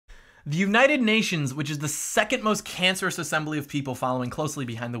The United Nations, which is the second most cancerous assembly of people following closely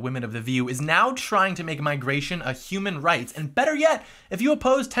behind the women of the View, is now trying to make migration a human right. And better yet, if you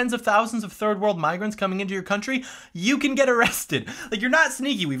oppose tens of thousands of third world migrants coming into your country, you can get arrested. Like, you're not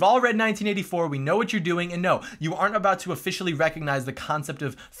sneaky. We've all read 1984. We know what you're doing. And no, you aren't about to officially recognize the concept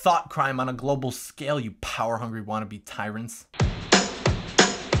of thought crime on a global scale, you power-hungry wannabe tyrants.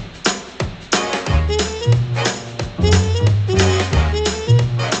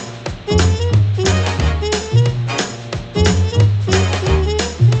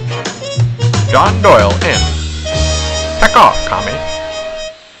 John Doyle in. Heck off, Commie.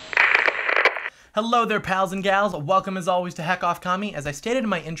 Hello there, pals and gals. Welcome as always to Heck Off Commie. As I stated in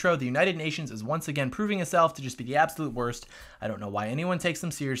my intro, the United Nations is once again proving itself to just be the absolute worst. I don't know why anyone takes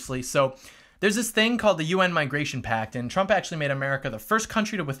them seriously. So there's this thing called the UN Migration Pact, and Trump actually made America the first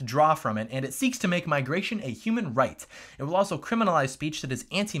country to withdraw from it, and it seeks to make migration a human right. It will also criminalize speech that is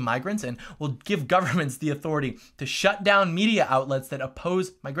anti-migrants and will give governments the authority to shut down media outlets that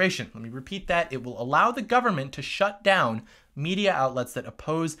oppose migration. Let me repeat that. It will allow the government to shut down media outlets that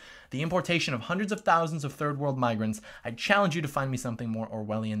oppose the importation of hundreds of thousands of third world migrants. I challenge you to find me something more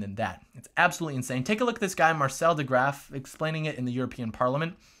Orwellian than that. It's absolutely insane. Take a look at this guy, Marcel de Graaf, explaining it in the European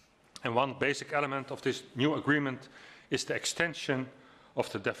Parliament. And one basic element of this new agreement is the extension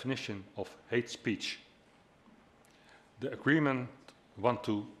of the definition of hate speech. The agreement wants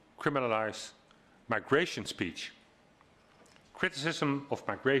to criminalize migration speech. Criticism of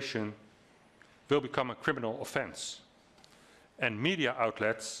migration will become a criminal offense. And media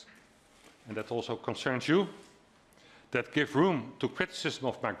outlets, and that also concerns you, that give room to criticism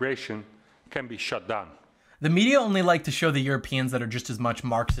of migration can be shut down. The media only like to show the Europeans that are just as much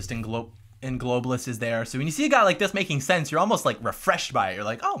Marxist and globalist as they are. So when you see a guy like this making sense, you're almost like refreshed by it. You're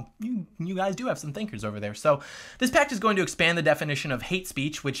like, oh, you guys do have some thinkers over there. So this pact is going to expand the definition of hate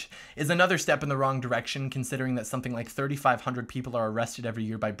speech, which is another step in the wrong direction, considering that something like 3,500 people are arrested every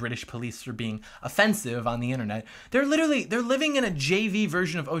year by British police for being offensive on the internet. They're living in a JV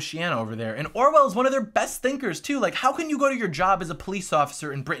version of Oceania over there. And Orwell is one of their best thinkers too. Like, how can you go to your job as a police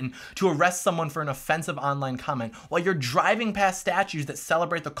officer in Britain to arrest someone for an offensive online comment while you're driving past statues that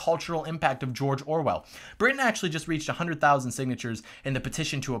celebrate the cultural impact of George Orwell? Britain actually just reached 100,000 signatures in the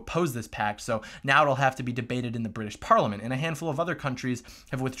petition to oppose this pact, so now it'll have to be debated in the British Parliament, and a handful of other countries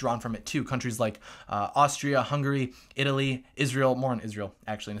have withdrawn from it too. Countries like Austria, Hungary, Italy, Israel. More on Israel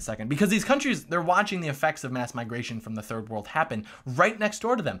actually in a second, because these countries, they're watching the effects of mass migration from the third world happen right next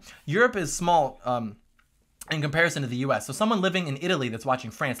door to them. Europe is small in comparison to the US. So someone living in Italy that's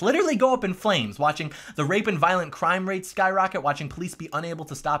watching France literally go up in flames, watching the rape and violent crime rates skyrocket, watching police be unable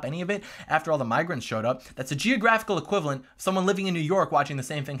to stop any of it after all the migrants showed up. That's a geographical equivalent of someone living in New York watching the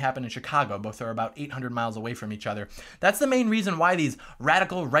same thing happen in Chicago. Both are about 800 miles away from each other. That's the main reason why these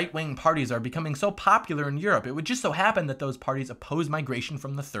radical right-wing parties are becoming so popular in Europe. It would just so happen that those parties oppose migration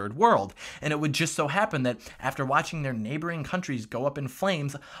from the third world. And it would just so happen that after watching their neighboring countries go up in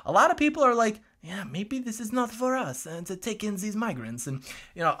flames, a lot of people are like, yeah, maybe this is not for us to take in these migrants. And,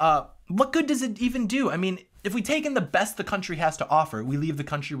 what good does it even do? I mean, if we take in the best the country has to offer, we leave the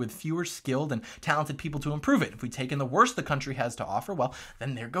country with fewer skilled and talented people to improve it. If we take in the worst the country has to offer, well,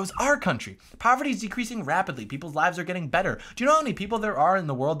 then there goes our country. Poverty is decreasing rapidly. People's lives are getting better. Do you know how many people there are in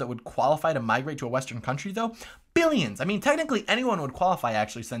the world that would qualify to migrate to a Western country, though? Billions. I mean, technically anyone would qualify,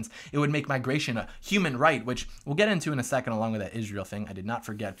 actually, since it would make migration a human right, which we'll get into in a second along with that Israel thing. I did not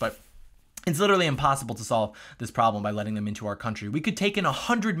forget, but it's literally impossible to solve this problem by letting them into our country. We could take in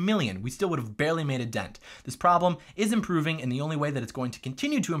 100 million. We still would have barely made a dent. This problem is improving, and the only way that it's going to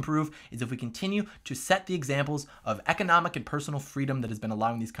continue to improve is if we continue to set the examples of economic and personal freedom that has been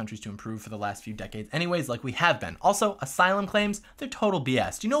allowing these countries to improve for the last few decades anyways, like we have been. Also, asylum claims, they're total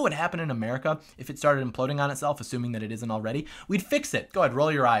BS. Do you know what would happen in America if it started imploding on itself, assuming that it isn't already? We'd fix it. Go ahead,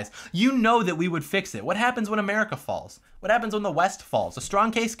 roll your eyes. You know that we would fix it. What happens when America falls? What happens when the West falls? A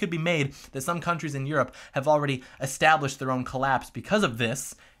strong case could be made that some countries in Europe have already established their own collapse because of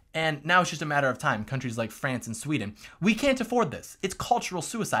this, and now it's just a matter of time. Countries like France and Sweden. We can't afford this. It's cultural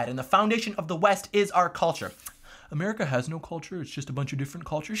suicide, and the foundation of the West is our culture. America has no culture, it's just a bunch of different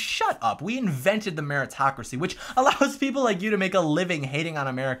cultures. Shut up. We invented the meritocracy, which allows people like you to make a living hating on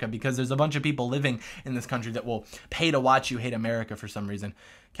America because there's a bunch of people living in this country that will pay to watch you hate America for some reason.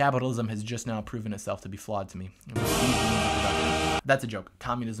 Capitalism has just now proven itself to be flawed to me. That's a joke.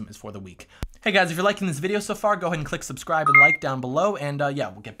 Communism is for the weak. Hey guys, if you're liking this video so far, go ahead and click subscribe and like down below, and yeah,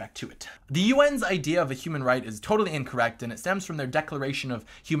 we'll get back to it. The UN's idea of a human right is totally incorrect, and it stems from their Declaration of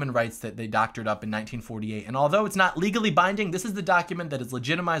Human Rights that they doctored up in 1948. And although it's not legally binding, this is the document that has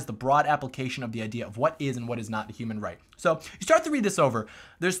legitimized the broad application of the idea of what is and what is not a human right. So you start to read this over.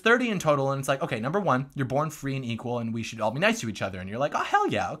 There's 30 in total, and it's like, okay, number 1, you're born free and equal, and we should all be nice to each other. And you're like, oh, hell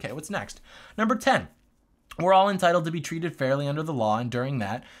yeah, okay, what's next? Number 10, we're all entitled to be treated fairly under the law, and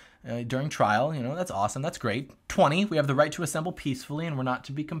during trial, you know, that's awesome, that's great. 20, we have the right to assemble peacefully and we're not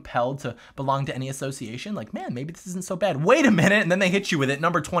to be compelled to belong to any association. Like, man, maybe this isn't so bad. Wait a minute, and then they hit you with it.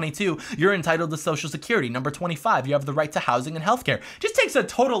 Number 22, you're entitled to Social Security. Number 25, you have the right to housing and healthcare. Just takes a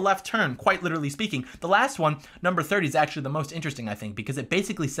total left turn, quite literally speaking. The last one, number 30, is actually the most interesting, I think, because it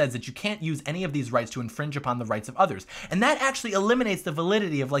basically says that you can't use any of these rights to infringe upon the rights of others. And that actually eliminates the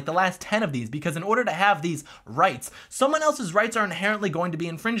validity of like the last 10 of these, because in order to have these rights, someone else's rights are inherently going to be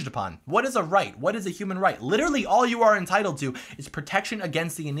infringed upon. What is a right? What is a human right? Literally all you are entitled to is protection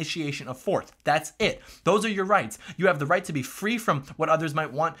against the initiation of force. That's it. Those are your rights. You have the right to be free from what others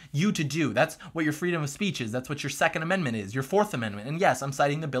might want you to do. That's what your freedom of speech is. That's what your Second Amendment is, your Fourth Amendment. And yes, I'm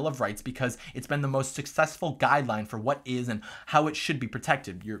citing the Bill of Rights because it's been the most successful guideline for what is and how it should be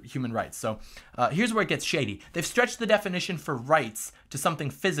protected, your human rights. So here's where it gets shady. They've stretched the definition for rights to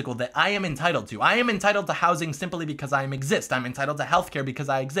something physical that I am entitled to. I am entitled to housing simply because I exist. I'm entitled to healthcare because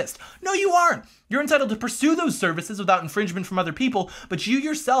I exist. No, you aren't. You're entitled to pursue those services without infringement from other people, but you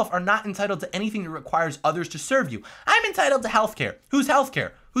yourself are not entitled to anything that requires others to serve you. I'm entitled to healthcare. Whose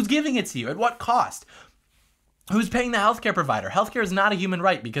healthcare? Who's giving it to you? At what cost? Who's paying the healthcare provider? Healthcare is not a human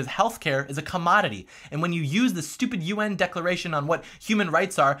right because healthcare is a commodity. And when you use the stupid UN declaration on what human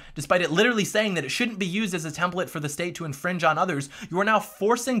rights are, despite it literally saying that it shouldn't be used as a template for the state to infringe on others, you are now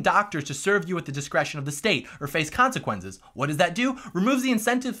forcing doctors to serve you at the discretion of the state or face consequences. What does that do? Removes the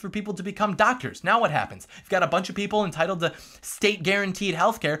incentive for people to become doctors. Now what happens? You've got a bunch of people entitled to state guaranteed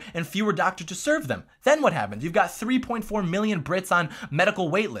healthcare and fewer doctors to serve them. Then what happens? You've got 3.4 million Brits on medical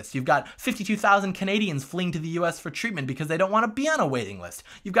wait lists. You've got 52,000 Canadians fleeing to the US for treatment because they don't want to be on a waiting list.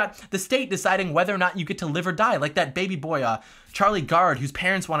 You've got the state deciding whether or not you get to live or die, like that baby boy, Charlie Gard, whose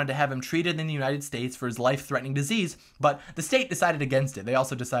parents wanted to have him treated in the United States for his life-threatening disease, but the state decided against it. They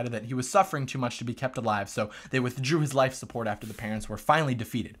also decided that he was suffering too much to be kept alive, so they withdrew his life support after the parents were finally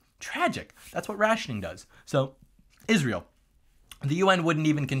defeated. Tragic. That's what rationing does. So, Israel. The UN wouldn't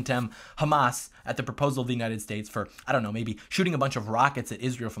even condemn Hamas at the proposal of the United States for, I don't know, maybe shooting a bunch of rockets at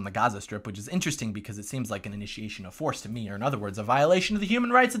Israel from the Gaza Strip, which is interesting because it seems like an initiation of force to me, or in other words, a violation of the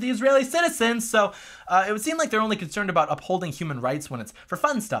human rights of the Israeli citizens. So it would seem like they're only concerned about upholding human rights when it's for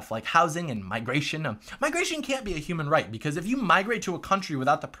fun stuff like housing and migration. Migration can't be a human right because if you migrate to a country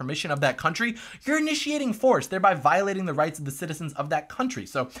without the permission of that country, you're initiating force, thereby violating the rights of the citizens of that country.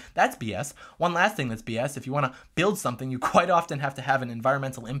 So that's BS. One last thing that's BS, if you want to build something, you quite often have to have an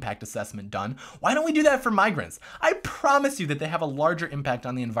environmental impact assessment done. Why don't we do that for migrants? I promise you that they have a larger impact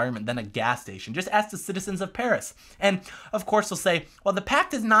on the environment than a gas station. Just ask the citizens of Paris. And of course they'll say, well, the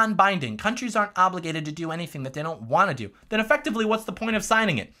pact is non-binding. Countries aren't obligated to do anything that they don't want to do. Then effectively, what's the point of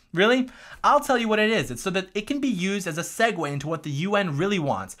signing it? Really? I'll tell you what it is. It's so that it can be used as a segue into what the UN really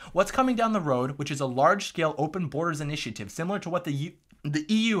wants. What's coming down the road, which is a large-scale open borders initiative, similar to what the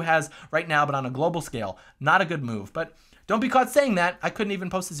EU has right now, but on a global scale. Not a good move, but don't be caught saying that. I couldn't even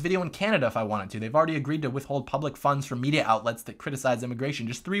post this video in Canada if I wanted to. They've already agreed to withhold public funds from media outlets that criticize immigration.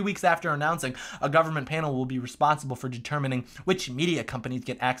 Just 3 weeks after announcing a government panel will be responsible for determining which media companies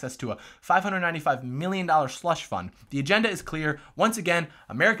get access to a $595 million slush fund. The agenda is clear. Once again,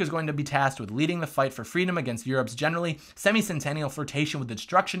 America is going to be tasked with leading the fight for freedom against Europe's generally semi-centennial flirtation with the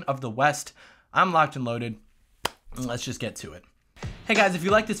destruction of the West. I'm locked and loaded. Let's just get to it. Hey guys, if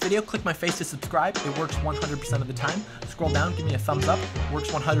you like this video, click my face to subscribe. It works 100% of the time. Scroll down, give me a thumbs up. It works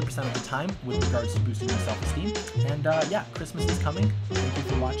 100% of the time with regards to boosting my self-esteem. And yeah, Christmas is coming. Thank you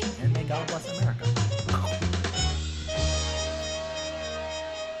for watching, and may God bless America.